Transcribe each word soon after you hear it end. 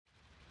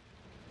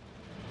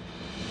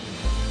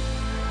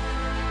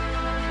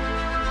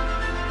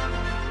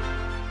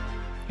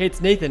Hey, it's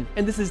Nathan,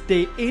 and this is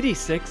day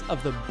 86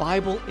 of the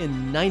Bible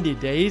in 90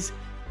 days.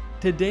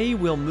 Today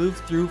we'll move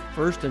through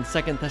 1st and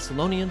 2nd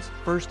Thessalonians,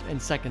 1st and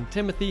 2nd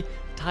Timothy,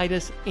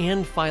 Titus,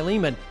 and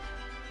Philemon.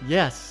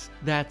 Yes,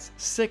 that's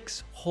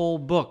 6 whole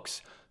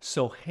books,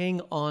 so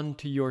hang on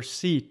to your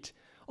seat.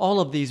 All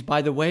of these,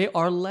 by the way,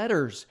 are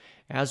letters,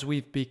 as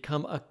we've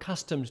become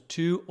accustomed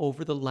to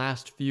over the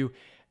last few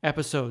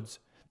episodes.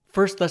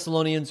 1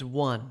 Thessalonians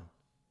 1.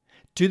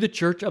 To the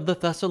church of the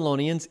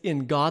Thessalonians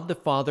in God the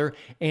Father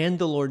and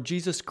the Lord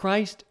Jesus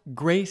Christ,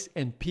 grace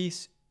and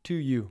peace to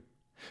you.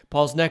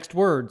 Paul's next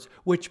words,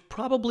 which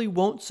probably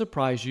won't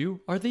surprise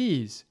you, are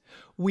these.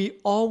 We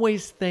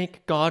always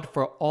thank God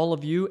for all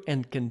of you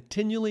and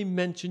continually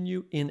mention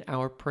you in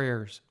our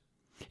prayers.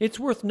 It's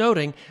worth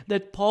noting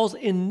that Paul's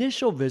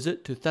initial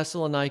visit to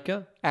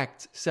Thessalonica,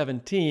 Acts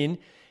 17,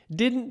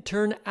 didn't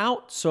turn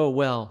out so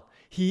well.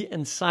 He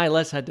and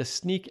Silas had to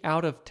sneak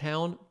out of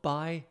town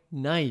by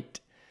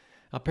night.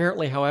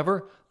 Apparently,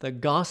 however, the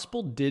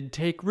gospel did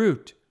take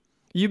root.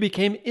 You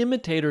became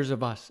imitators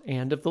of us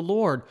and of the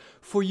Lord,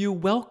 for you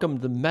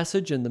welcomed the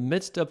message in the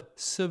midst of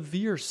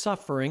severe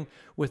suffering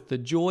with the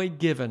joy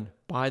given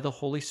by the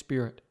Holy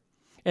Spirit.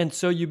 And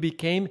so you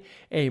became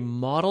a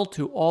model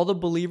to all the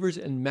believers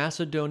in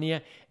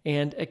Macedonia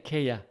and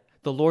Achaia.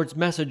 The Lord's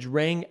message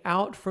rang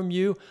out from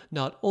you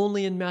not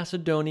only in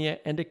Macedonia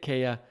and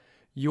Achaia.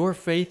 Your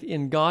faith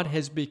in God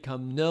has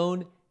become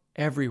known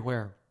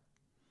everywhere.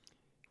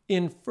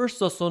 In 1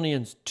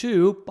 Thessalonians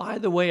 2, by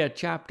the way, a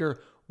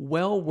chapter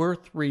well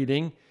worth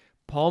reading,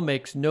 Paul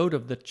makes note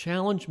of the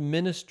challenge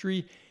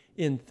ministry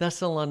in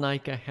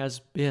Thessalonica has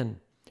been.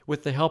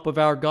 With the help of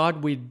our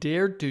God, we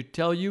dared to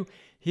tell you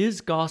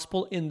His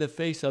gospel in the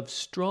face of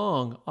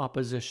strong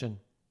opposition.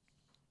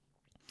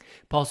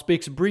 Paul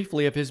speaks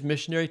briefly of his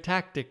missionary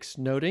tactics,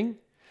 noting,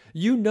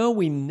 "You know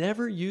we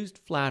never used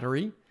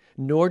flattery,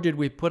 nor did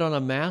we put on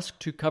a mask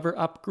to cover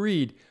up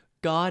greed.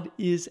 God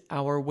is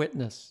our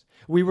witness.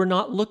 We were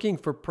not looking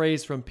for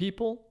praise from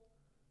people.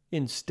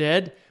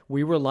 Instead,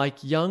 we were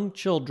like young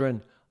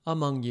children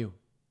among you.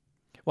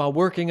 While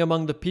working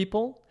among the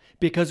people,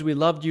 because we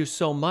loved you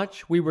so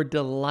much, we were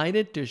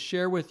delighted to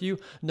share with you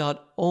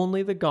not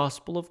only the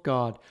gospel of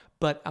God,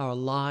 but our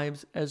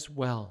lives as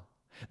well."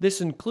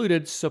 This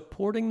included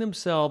supporting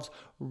themselves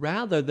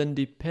rather than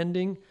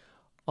depending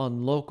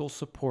on local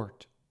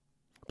support.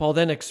 Paul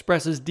then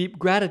expresses deep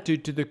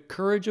gratitude to the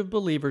courage of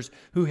believers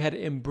who had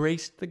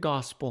embraced the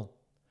gospel,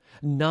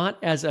 not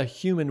as a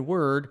human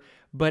word,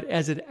 but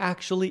as it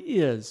actually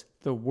is,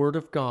 the Word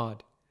of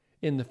God,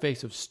 in the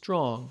face of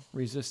strong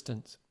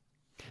resistance.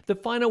 The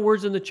final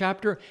words in the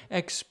chapter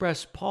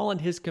express Paul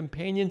and his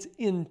companions'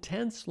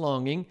 intense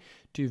longing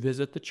to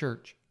visit the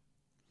church.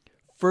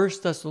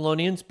 1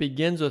 Thessalonians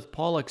begins with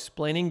Paul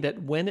explaining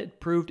that when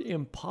it proved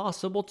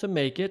impossible to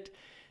make it,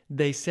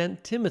 they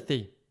sent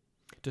Timothy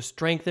to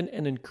strengthen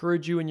and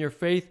encourage you in your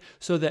faith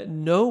so that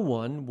no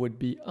one would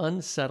be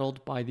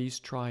unsettled by these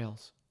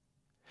trials.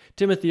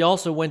 Timothy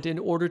also went in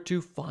order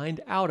to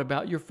find out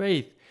about your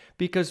faith,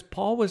 because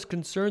Paul was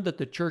concerned that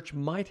the church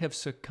might have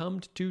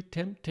succumbed to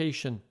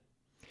temptation.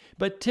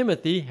 But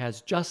Timothy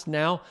has just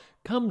now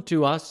come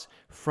to us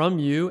from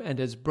you and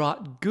has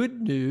brought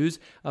good news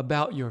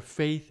about your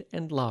faith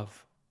and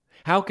love.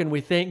 How can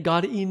we thank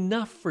God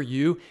enough for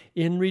you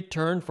in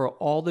return for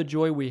all the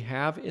joy we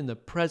have in the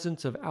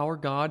presence of our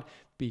God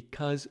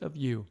because of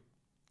you?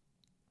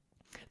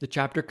 The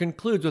chapter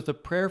concludes with a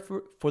prayer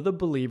for the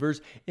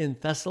believers in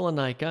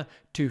Thessalonica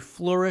to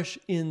flourish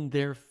in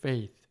their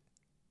faith.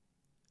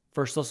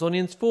 1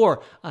 Thessalonians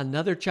 4,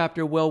 another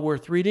chapter well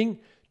worth reading,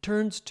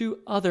 turns to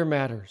other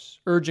matters,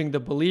 urging the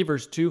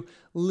believers to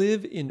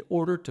live in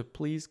order to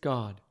please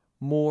God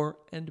more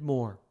and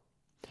more.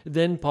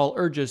 Then Paul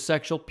urges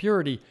sexual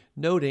purity,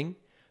 noting,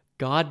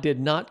 God did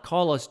not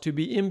call us to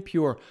be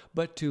impure,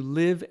 but to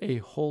live a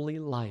holy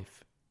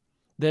life.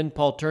 Then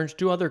Paul turns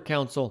to other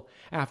counsel,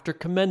 after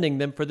commending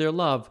them for their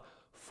love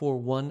for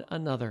one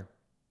another.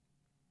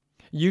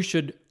 You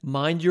should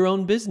mind your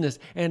own business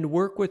and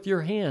work with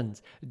your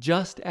hands,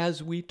 just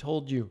as we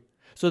told you,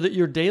 so that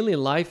your daily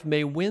life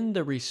may win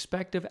the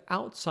respect of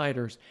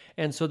outsiders,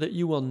 and so that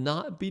you will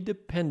not be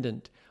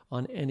dependent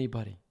on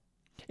anybody.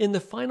 In the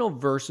final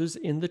verses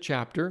in the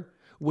chapter,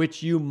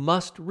 which you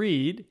must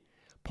read,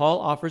 Paul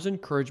offers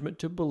encouragement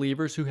to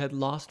believers who had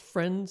lost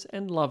friends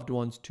and loved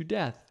ones to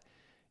death,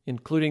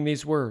 including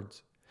these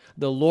words,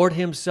 "The Lord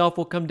himself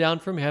will come down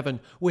from heaven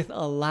with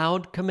a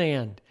loud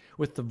command,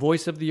 with the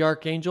voice of the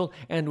archangel,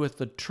 and with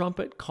the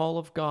trumpet call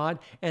of God,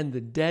 and the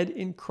dead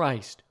in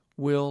Christ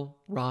will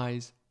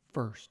rise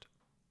first."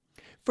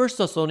 1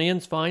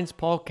 Thessalonians finds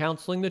Paul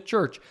counseling the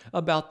church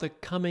about the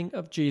coming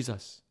of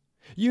Jesus.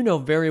 You know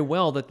very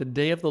well that the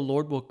day of the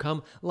Lord will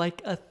come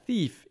like a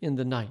thief in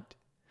the night.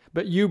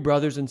 But you,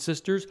 brothers and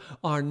sisters,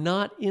 are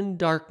not in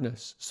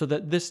darkness, so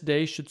that this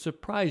day should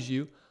surprise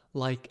you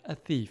like a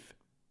thief.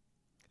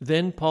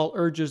 Then Paul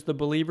urges the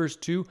believers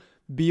to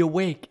be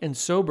awake and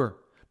sober,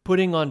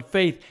 putting on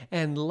faith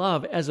and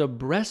love as a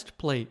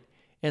breastplate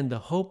and the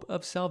hope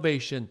of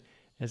salvation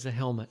as a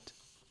helmet.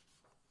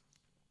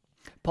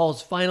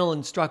 Paul's final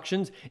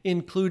instructions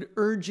include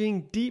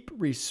urging deep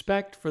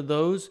respect for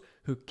those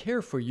who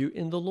care for you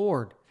in the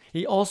Lord.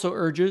 He also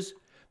urges,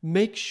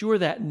 make sure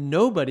that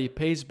nobody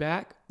pays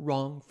back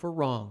wrong for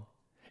wrong.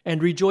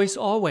 And rejoice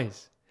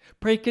always.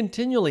 Pray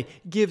continually.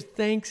 Give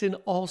thanks in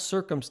all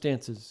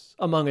circumstances,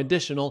 among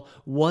additional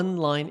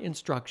one-line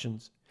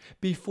instructions,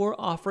 before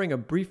offering a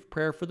brief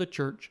prayer for the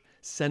church,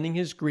 sending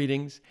his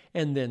greetings,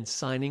 and then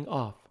signing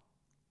off.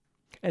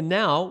 And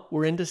now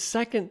we're into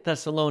 2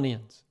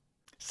 Thessalonians.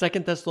 2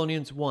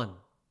 Thessalonians 1.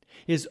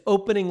 His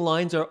opening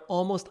lines are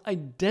almost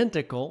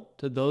identical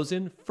to those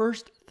in 1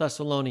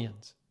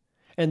 Thessalonians.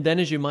 And then,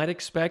 as you might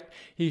expect,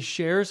 he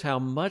shares how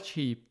much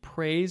he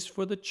prays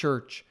for the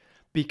church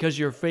because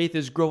your faith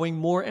is growing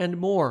more and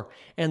more,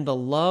 and the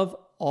love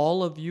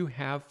all of you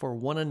have for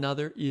one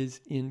another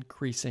is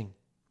increasing.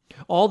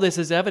 All this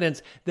is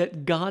evidence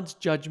that God's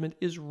judgment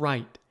is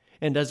right,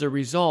 and as a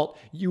result,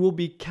 you will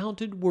be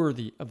counted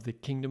worthy of the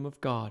kingdom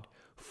of God,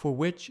 for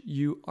which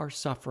you are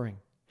suffering.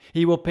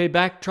 He will pay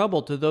back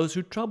trouble to those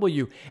who trouble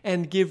you,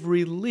 and give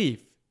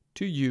relief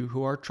to you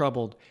who are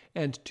troubled,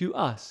 and to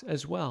us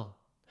as well.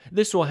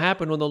 This will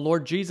happen when the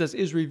Lord Jesus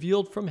is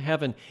revealed from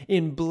heaven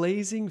in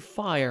blazing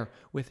fire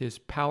with his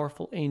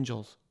powerful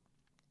angels.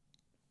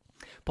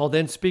 Paul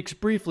then speaks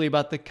briefly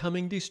about the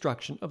coming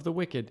destruction of the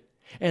wicked,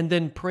 and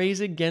then prays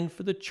again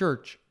for the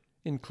church,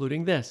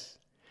 including this,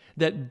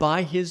 that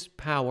by his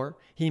power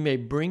he may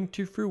bring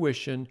to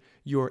fruition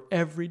your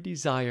every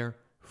desire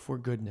for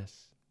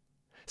goodness.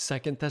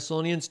 2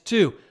 Thessalonians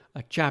 2,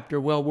 a chapter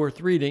well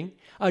worth reading,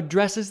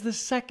 addresses the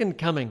second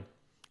coming,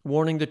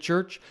 warning the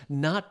church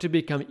not to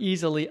become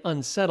easily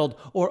unsettled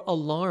or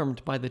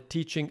alarmed by the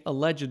teaching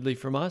allegedly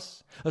from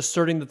us,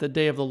 asserting that the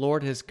day of the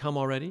Lord has come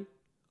already.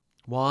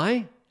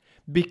 Why?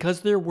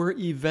 Because there were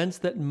events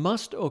that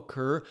must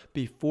occur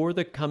before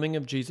the coming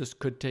of Jesus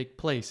could take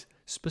place.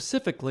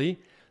 Specifically,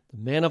 the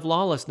man of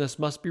lawlessness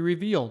must be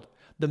revealed,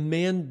 the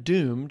man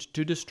doomed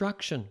to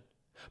destruction.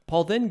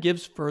 Paul then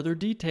gives further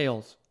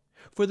details.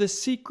 For the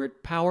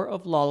secret power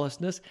of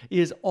lawlessness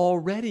is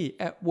already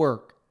at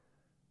work,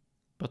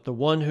 but the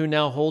one who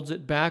now holds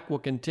it back will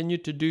continue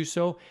to do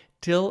so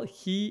till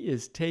he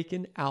is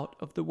taken out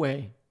of the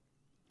way.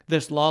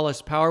 This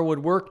lawless power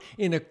would work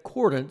in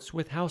accordance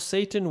with how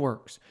Satan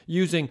works,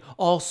 using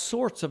all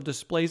sorts of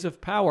displays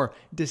of power,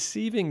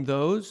 deceiving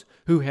those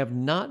who have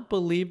not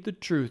believed the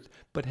truth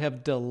but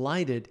have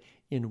delighted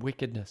in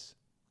wickedness.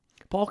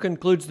 Paul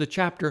concludes the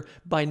chapter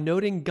by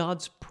noting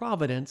God's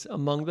providence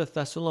among the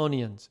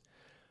Thessalonians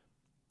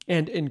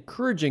and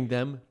encouraging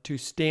them to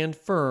stand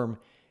firm,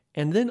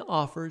 and then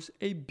offers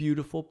a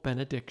beautiful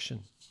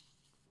benediction.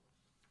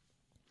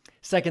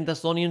 2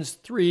 Thessalonians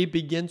 3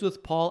 begins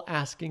with Paul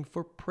asking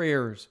for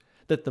prayers,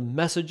 that the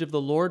message of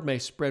the Lord may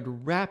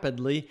spread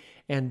rapidly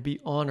and be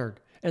honored,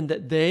 and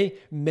that they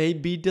may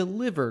be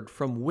delivered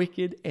from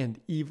wicked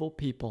and evil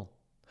people.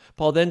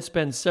 Paul then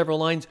spends several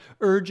lines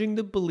urging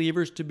the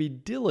believers to be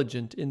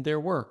diligent in their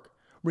work,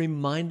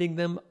 reminding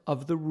them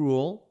of the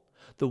rule,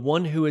 the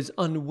one who is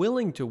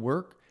unwilling to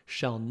work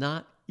shall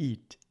not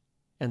eat.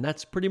 And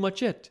that's pretty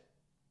much it.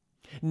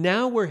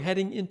 Now we're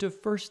heading into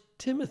 1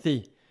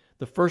 Timothy,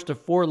 the first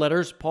of 4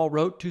 letters Paul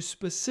wrote to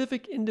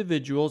specific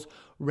individuals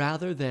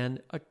rather than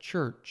a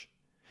church.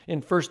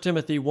 In 1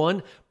 Timothy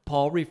 1,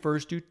 Paul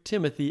refers to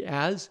Timothy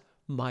as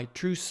my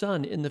true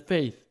son in the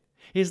faith.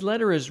 His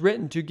letter is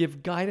written to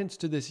give guidance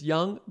to this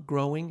young,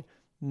 growing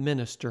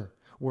minister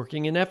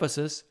working in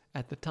Ephesus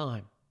at the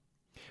time.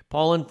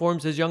 Paul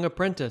informs his young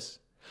apprentice,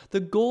 the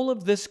goal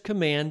of this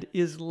command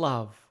is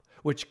love,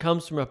 which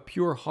comes from a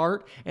pure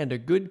heart and a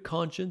good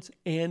conscience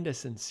and a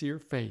sincere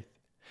faith.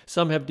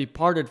 Some have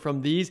departed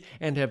from these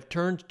and have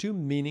turned to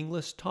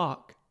meaningless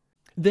talk.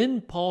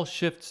 Then Paul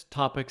shifts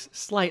topics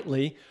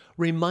slightly,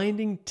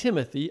 reminding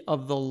Timothy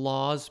of the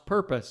law's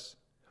purpose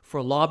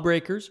for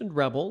lawbreakers and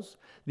rebels,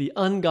 the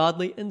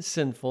ungodly and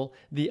sinful,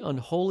 the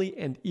unholy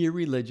and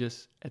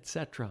irreligious,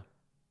 etc.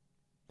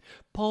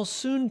 Paul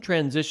soon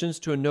transitions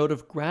to a note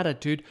of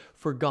gratitude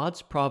for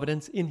God's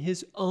providence in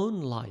his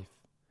own life.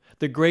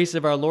 The grace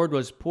of our Lord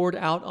was poured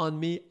out on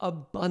me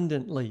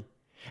abundantly.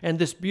 And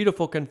this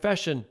beautiful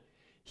confession,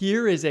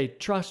 here is a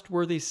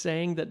trustworthy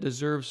saying that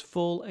deserves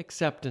full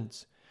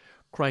acceptance.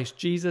 Christ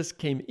Jesus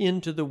came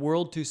into the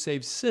world to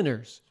save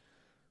sinners,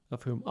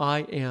 of whom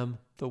I am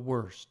the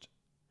worst.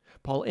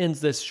 Paul ends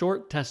this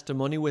short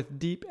testimony with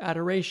deep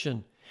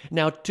adoration.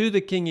 Now to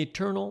the King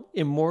eternal,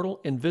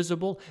 immortal,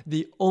 invisible,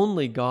 the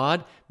only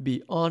God,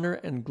 be honor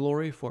and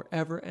glory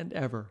forever and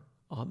ever.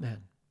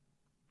 Amen.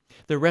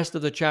 The rest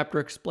of the chapter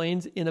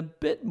explains in a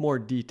bit more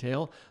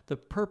detail the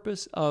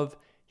purpose of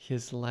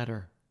his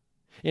letter.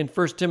 In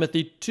 1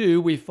 Timothy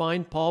 2, we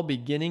find Paul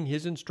beginning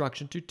his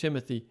instruction to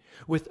Timothy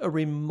with a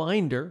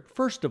reminder,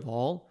 first of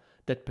all,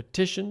 that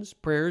petitions,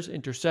 prayers,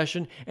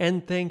 intercession,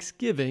 and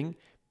thanksgiving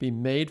be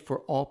made for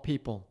all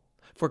people,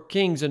 for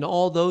kings and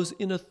all those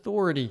in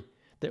authority,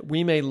 that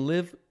we may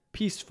live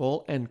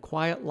peaceful and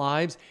quiet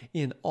lives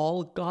in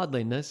all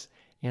godliness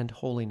and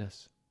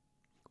holiness.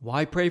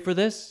 Why pray for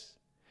this?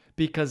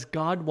 because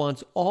God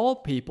wants all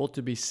people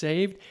to be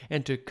saved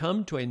and to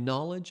come to a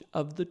knowledge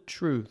of the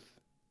truth.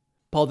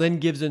 Paul then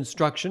gives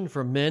instruction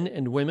for men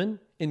and women,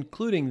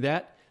 including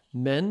that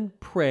men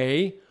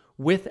pray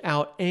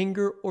without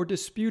anger or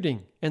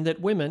disputing, and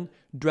that women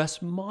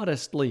dress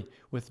modestly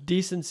with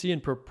decency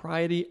and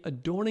propriety,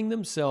 adorning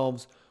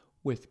themselves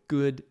with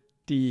good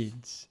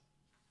deeds.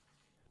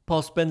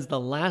 Paul spends the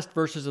last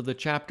verses of the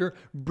chapter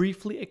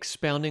briefly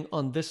expounding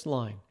on this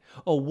line: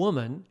 a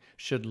woman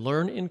should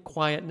learn in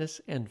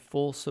quietness and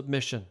full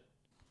submission.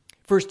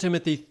 1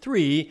 Timothy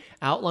 3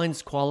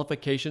 outlines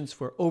qualifications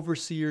for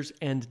overseers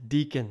and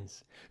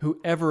deacons.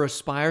 Whoever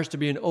aspires to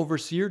be an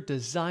overseer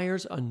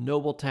desires a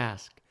noble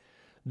task.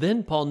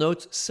 Then Paul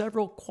notes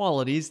several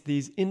qualities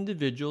these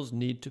individuals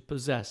need to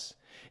possess,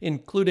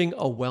 including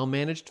a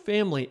well-managed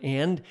family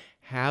and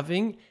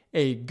having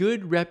a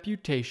good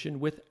reputation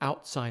with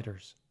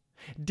outsiders.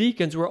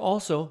 Deacons were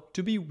also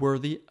to be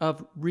worthy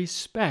of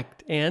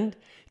respect and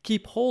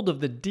keep hold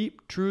of the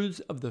deep truths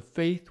of the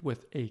faith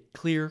with a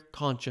clear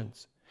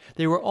conscience.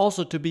 They were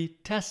also to be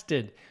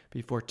tested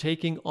before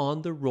taking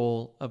on the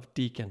role of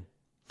deacon.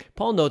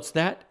 Paul notes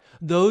that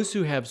those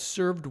who have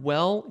served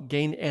well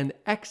gain an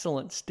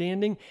excellent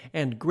standing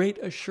and great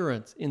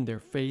assurance in their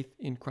faith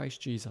in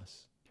Christ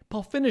Jesus.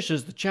 Paul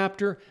finishes the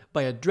chapter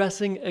by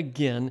addressing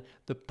again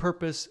the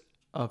purpose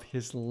of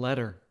his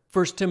letter.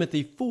 1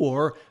 Timothy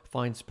 4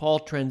 finds Paul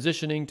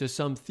transitioning to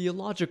some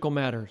theological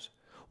matters,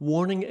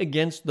 warning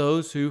against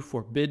those who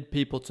forbid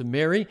people to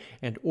marry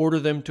and order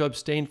them to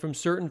abstain from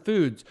certain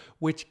foods,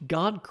 which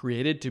God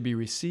created to be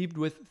received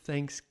with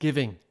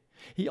thanksgiving.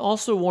 He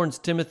also warns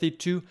Timothy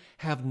to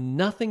have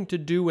nothing to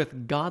do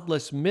with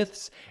godless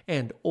myths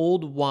and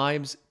old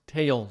wives'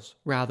 tales.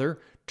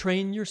 Rather,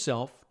 train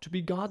yourself to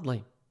be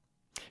godly.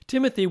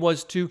 Timothy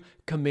was to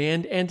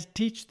command and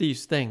teach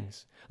these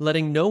things,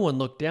 letting no one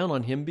look down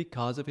on him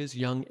because of his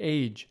young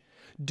age.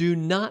 Do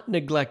not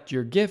neglect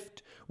your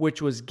gift,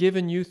 which was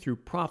given you through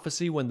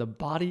prophecy when the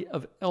body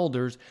of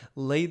elders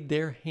laid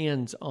their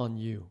hands on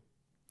you.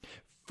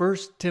 1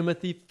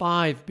 Timothy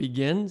 5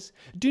 begins,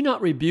 "Do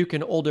not rebuke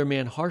an older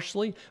man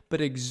harshly,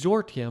 but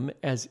exhort him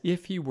as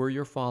if he were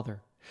your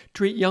father.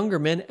 Treat younger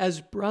men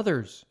as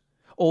brothers,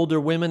 older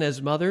women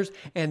as mothers,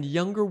 and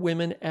younger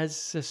women as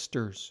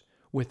sisters,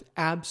 with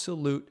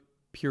absolute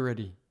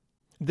purity."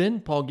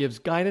 Then Paul gives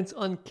guidance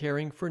on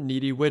caring for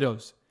needy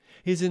widows,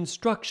 his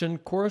instruction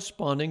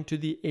corresponding to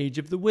the age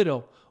of the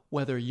widow,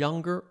 whether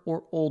younger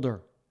or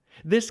older.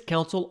 This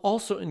counsel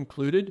also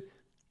included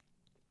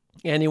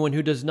anyone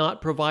who does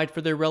not provide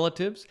for their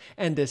relatives,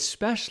 and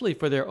especially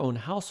for their own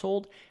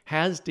household,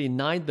 has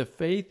denied the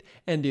faith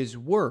and is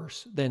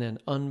worse than an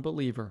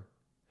unbeliever.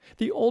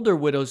 The older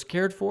widows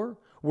cared for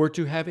were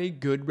to have a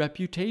good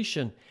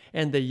reputation,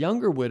 and the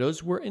younger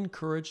widows were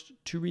encouraged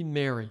to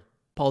remarry.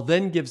 Paul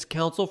then gives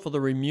counsel for the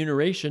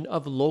remuneration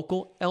of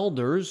local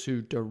elders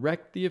who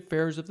direct the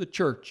affairs of the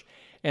church,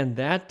 and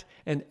that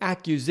an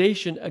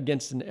accusation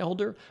against an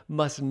elder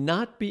must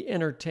not be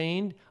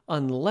entertained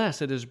unless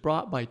it is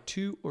brought by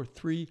 2 or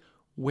 3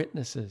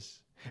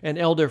 witnesses. An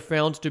elder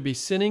found to be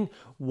sinning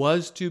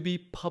was to be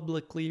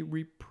publicly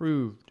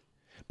reproved.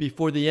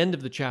 Before the end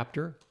of the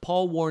chapter,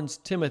 Paul warns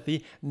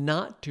Timothy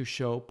not to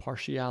show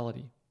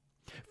partiality.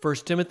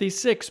 1 Timothy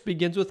 6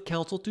 begins with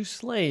counsel to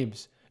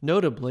slaves,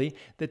 notably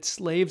that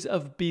slaves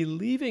of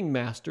believing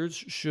masters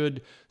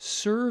should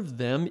serve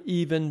them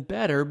even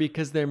better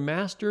because their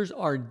masters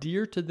are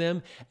dear to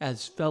them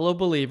as fellow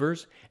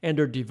believers and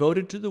are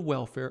devoted to the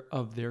welfare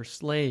of their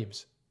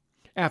slaves.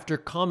 After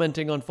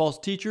commenting on false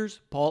teachers,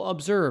 Paul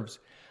observes,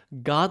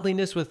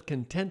 "Godliness with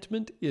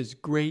contentment is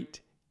great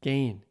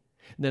gain."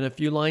 Then a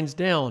few lines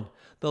down,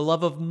 "The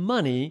love of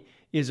money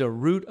is a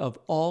root of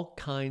all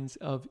kinds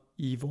of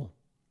evil."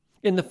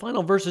 In the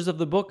final verses of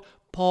the book,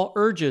 Paul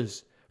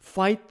urges,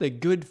 "Fight the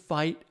good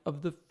fight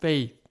of the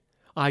faith.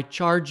 I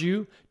charge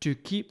you to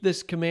keep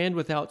this command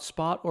without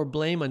spot or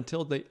blame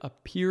until the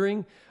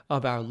appearing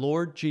of our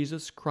Lord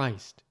Jesus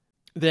Christ."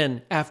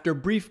 Then, after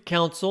brief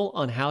counsel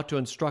on how to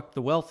instruct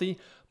the wealthy,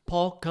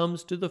 Paul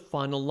comes to the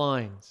final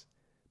lines,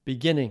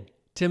 beginning,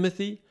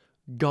 "Timothy,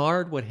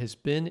 guard what has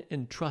been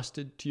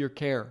entrusted to your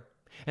care."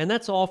 And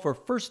that's all for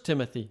 1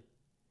 Timothy.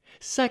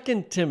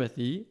 2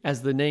 Timothy,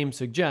 as the name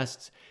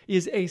suggests,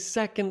 is a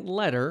second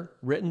letter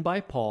written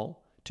by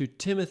Paul to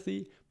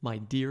Timothy, my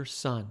dear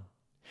son.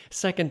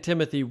 2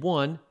 Timothy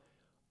 1,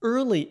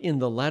 early in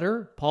the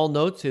letter, Paul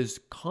notes his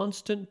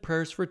constant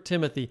prayers for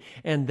Timothy,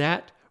 and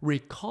that,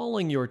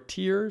 recalling your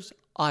tears,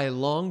 I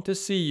long to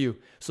see you,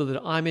 so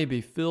that I may be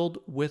filled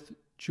with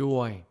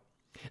joy.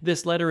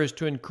 This letter is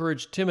to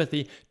encourage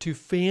Timothy to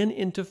fan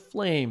into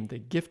flame the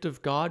gift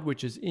of God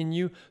which is in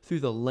you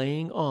through the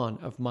laying on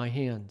of my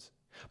hands.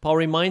 Paul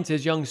reminds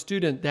his young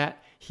student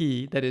that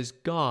He, that is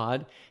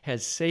God,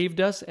 has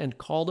saved us and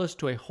called us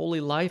to a holy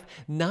life,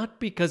 not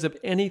because of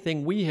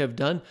anything we have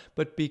done,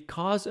 but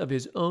because of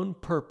His own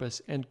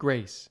purpose and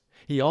grace.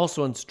 He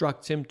also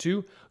instructs him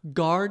to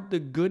guard the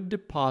good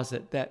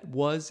deposit that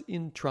was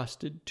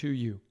entrusted to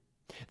you.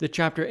 The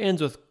chapter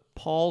ends with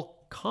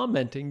Paul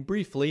commenting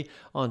briefly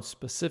on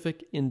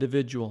specific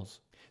individuals.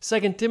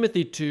 2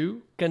 Timothy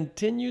 2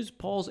 continues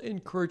Paul's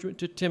encouragement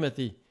to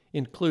Timothy,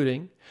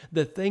 including,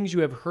 "The things you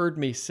have heard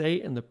me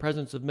say in the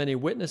presence of many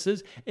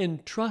witnesses,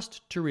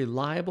 entrust to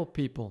reliable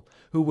people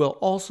who will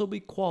also be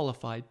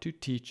qualified to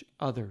teach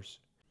others.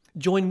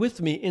 Join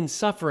with me in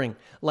suffering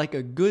like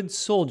a good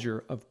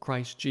soldier of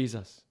Christ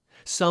Jesus."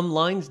 Some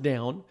lines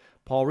down,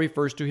 Paul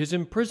refers to his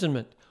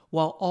imprisonment,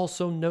 while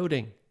also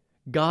noting,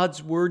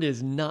 "God's word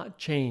is not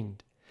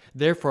chained.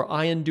 Therefore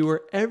I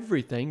endure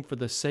everything for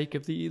the sake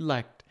of the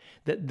elect,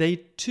 that they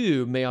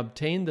too may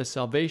obtain the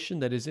salvation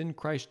that is in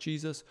Christ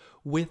Jesus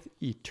with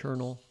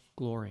eternal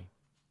glory."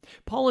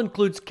 Paul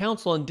includes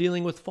counsel in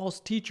dealing with false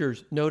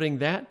teachers, noting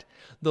that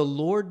the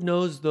Lord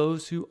knows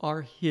those who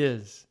are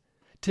his.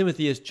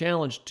 Timothy is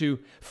challenged to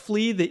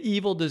flee the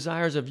evil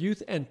desires of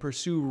youth and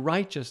pursue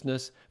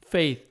righteousness,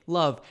 faith,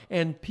 love,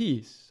 and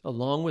peace,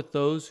 along with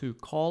those who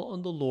call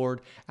on the Lord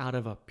out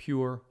of a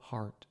pure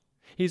heart.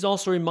 He's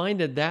also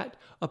reminded that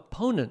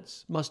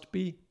opponents must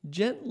be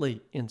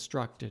gently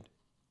instructed.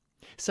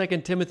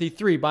 2 Timothy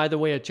 3, by the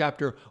way, a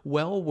chapter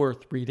well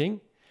worth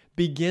reading,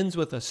 begins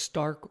with a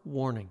stark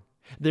warning.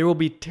 There will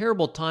be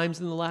terrible times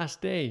in the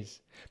last days.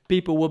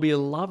 People will be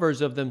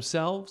lovers of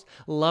themselves,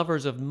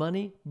 lovers of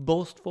money,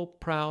 boastful,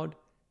 proud,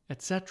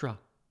 etc.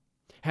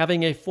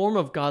 Having a form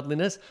of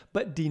godliness,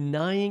 but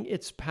denying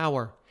its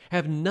power.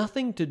 Have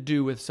nothing to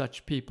do with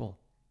such people.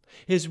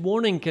 His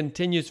warning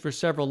continues for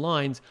several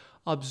lines,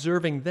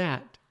 observing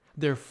that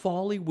their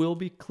folly will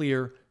be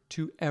clear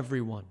to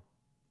everyone.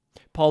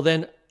 Paul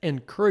then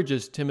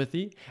encourages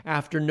Timothy,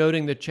 after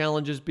noting the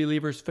challenges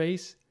believers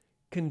face,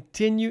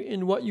 "Continue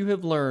in what you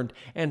have learned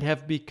and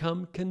have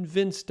become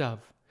convinced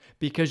of,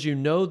 because you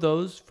know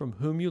those from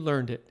whom you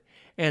learned it,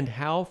 and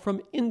how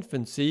from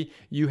infancy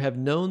you have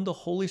known the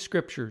Holy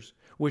Scriptures,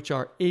 which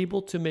are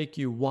able to make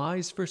you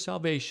wise for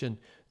salvation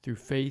through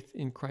faith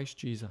in Christ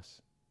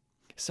Jesus."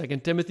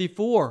 2 Timothy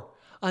 4,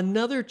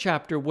 another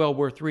chapter well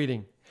worth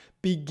reading,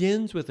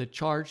 begins with a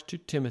charge to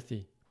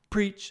Timothy.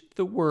 Preach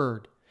the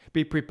word.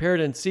 Be prepared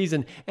in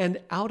season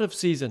and out of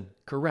season.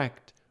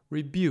 Correct,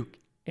 rebuke,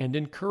 and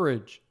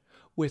encourage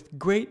with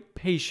great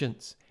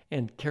patience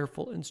and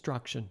careful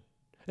instruction.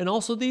 And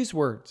also these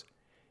words,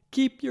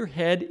 "Keep your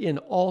head in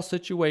all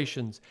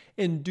situations.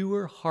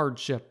 Endure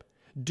hardship.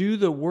 Do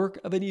the work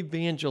of an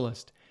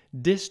evangelist.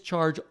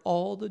 Discharge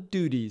all the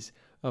duties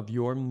of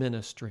your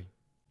ministry."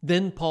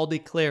 Then Paul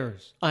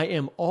declares, "I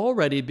am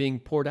already being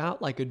poured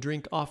out like a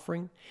drink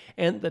offering,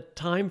 and the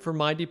time for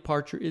my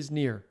departure is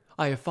near.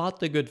 I have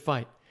fought the good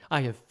fight.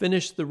 I have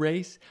finished the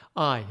race.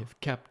 I have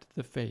kept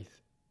the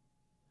faith."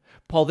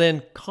 Paul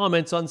then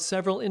comments on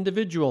several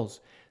individuals,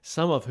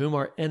 some of whom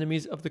are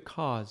enemies of the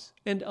cause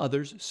and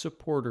others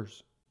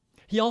supporters.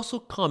 He also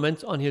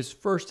comments on his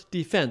first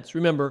defense.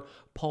 Remember,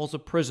 Paul's a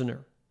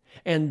prisoner.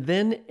 And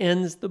then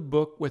ends the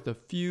book with a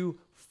few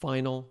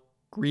final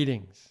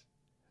greetings.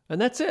 And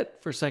that's it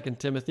for 2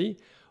 Timothy.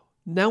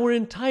 Now we're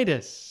in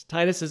Titus.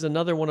 Titus is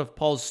another one of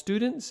Paul's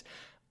students,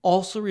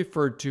 also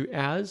referred to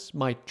as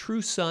my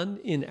true son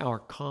in our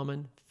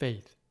common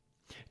faith.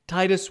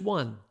 Titus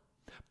 1.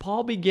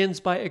 Paul begins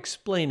by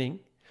explaining,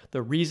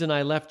 "The reason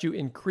I left you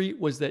in Crete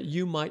was that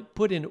you might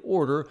put in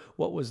order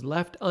what was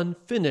left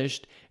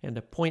unfinished and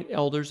appoint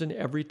elders in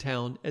every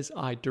town as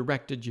I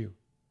directed you."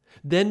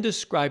 Then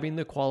describing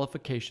the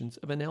qualifications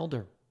of an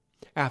elder.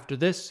 After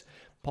this,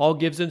 Paul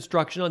gives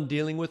instruction on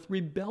dealing with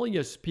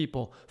rebellious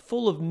people,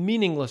 full of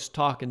meaningless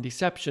talk and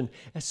deception,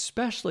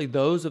 especially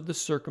those of the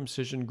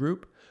circumcision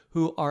group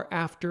who are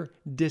after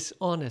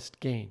dishonest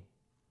gain.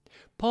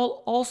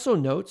 Paul also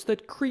notes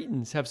that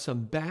Cretans have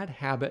some bad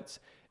habits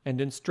and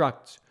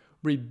instructs,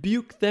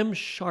 "Rebuke them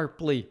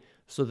sharply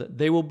so that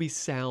they will be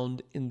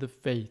sound in the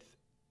faith."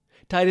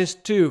 Titus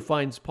 2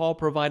 finds Paul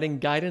providing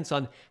guidance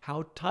on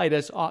how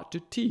Titus ought to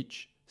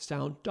teach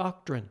sound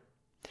doctrine.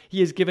 He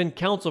has given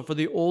counsel for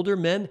the older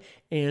men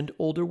and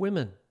older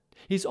women.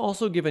 He's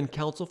also given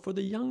counsel for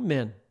the young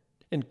men,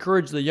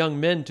 encouraged the young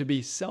men to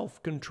be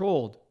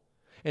self-controlled,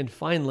 and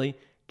finally,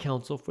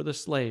 counsel for the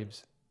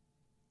slaves.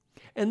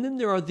 And then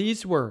there are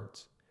these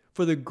words,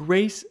 "For the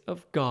grace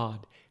of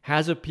God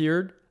has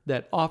appeared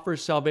that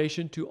offers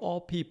salvation to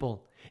all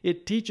people.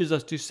 It teaches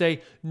us to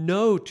say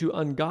no to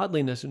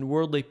ungodliness and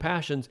worldly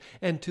passions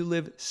and to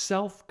live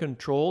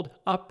self-controlled,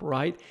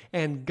 upright,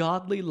 and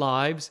godly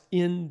lives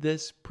in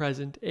this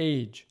present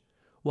age,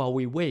 while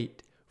we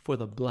wait for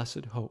the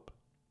blessed hope."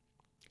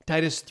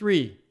 Titus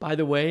 3, by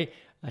the way,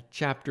 a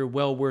chapter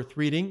well worth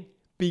reading,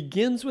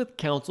 begins with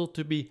counsel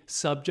to be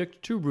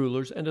subject to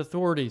rulers and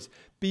authorities,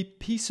 be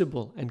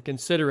peaceable and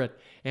considerate,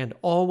 and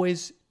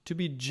always to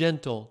be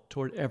gentle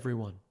toward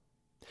everyone.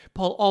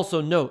 Paul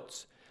also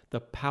notes the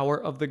power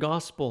of the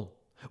gospel.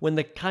 When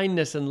the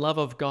kindness and love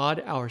of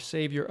God, our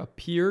Savior,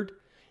 appeared,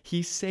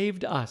 he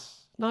saved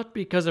us, not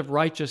because of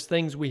righteous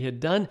things we had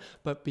done,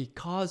 but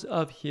because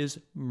of his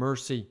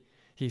mercy.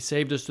 He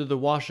saved us through the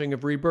washing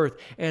of rebirth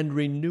and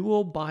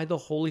renewal by the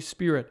Holy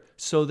Spirit,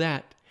 so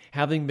that,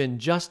 having been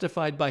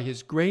justified by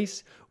his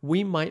grace,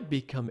 we might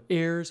become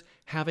heirs,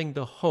 having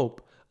the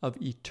hope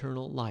of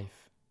eternal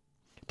life.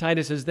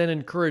 Titus is then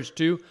encouraged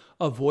to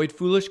avoid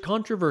foolish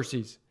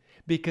controversies,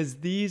 because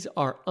these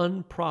are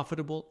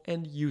unprofitable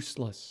and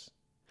useless.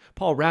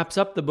 Paul wraps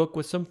up the book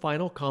with some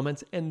final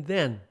comments, and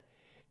then,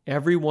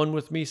 everyone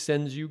with me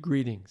sends you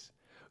greetings.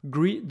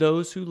 Greet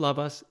those who love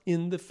us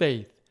in the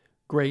faith.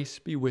 Grace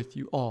be with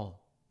you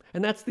all.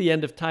 And that's the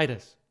end of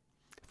Titus.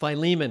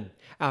 Philemon,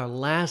 our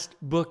last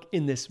book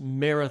in this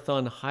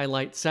marathon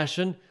highlight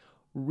session.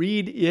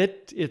 Read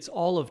it. It's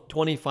all of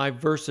 25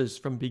 verses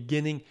from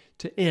beginning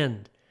to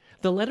end.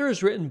 The letter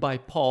is written by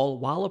Paul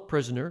while a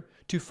prisoner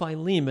to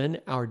Philemon,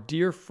 our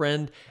dear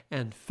friend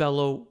and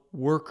fellow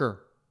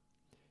worker.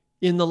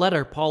 In the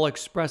letter, Paul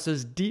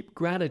expresses deep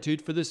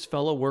gratitude for this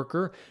fellow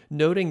worker,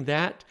 noting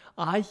that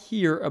I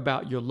hear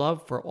about your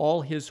love for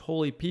all his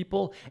holy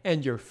people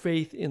and your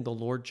faith in the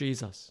Lord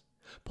Jesus.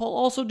 Paul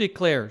also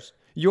declares,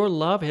 your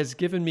love has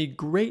given me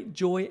great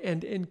joy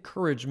and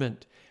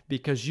encouragement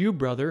because you,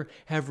 brother,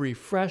 have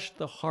refreshed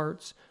the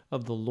hearts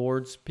of the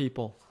Lord's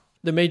people.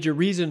 The major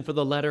reason for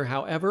the letter,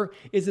 however,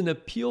 is an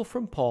appeal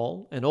from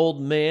Paul, an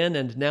old man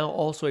and now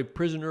also a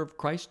prisoner of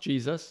Christ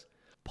Jesus.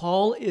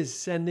 Paul is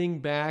sending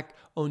back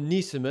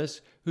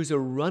Onesimus, who's a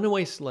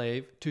runaway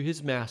slave, to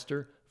his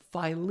master,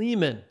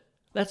 Philemon.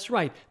 That's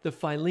right, the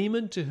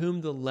Philemon to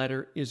whom the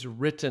letter is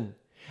written.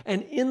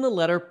 And in the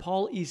letter,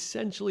 Paul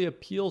essentially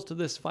appeals to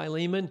this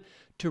Philemon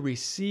to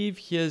receive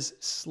his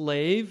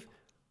slave,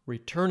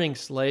 returning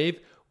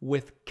slave,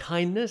 with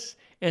kindness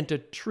and to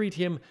treat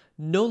him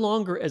no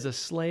longer as a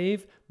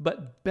slave,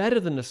 but better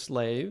than a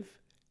slave,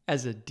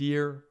 as a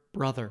dear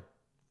brother.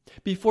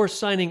 Before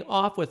signing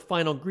off with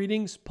final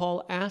greetings,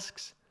 Paul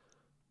asks,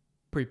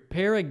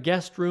 prepare a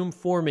guest room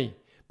for me,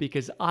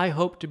 because I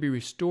hope to be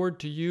restored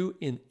to you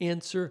in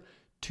answer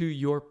to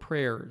your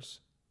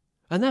prayers.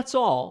 And that's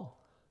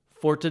all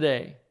for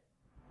today.